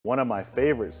One of my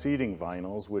favorite seating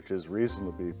vinyls, which is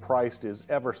reasonably priced, is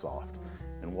Eversoft.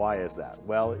 And why is that?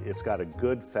 Well, it's got a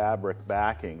good fabric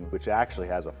backing, which actually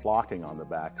has a flocking on the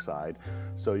back side,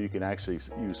 so you can actually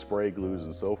use spray glues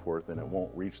and so forth and it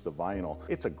won't reach the vinyl.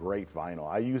 It's a great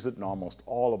vinyl. I use it in almost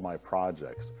all of my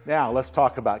projects. Now let's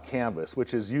talk about canvas,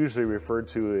 which is usually referred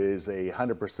to as a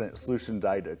 100% solution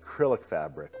dyed acrylic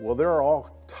fabric. Well, there are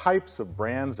all types of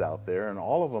brands out there and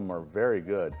all of them are very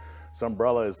good.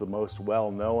 Sunbrella is the most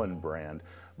well-known brand,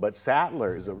 but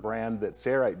Sattler is a brand that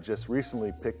Sailrite just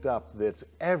recently picked up that's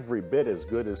every bit as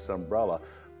good as Sunbrella,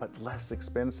 but less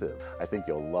expensive. I think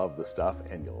you'll love the stuff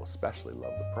and you'll especially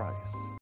love the price.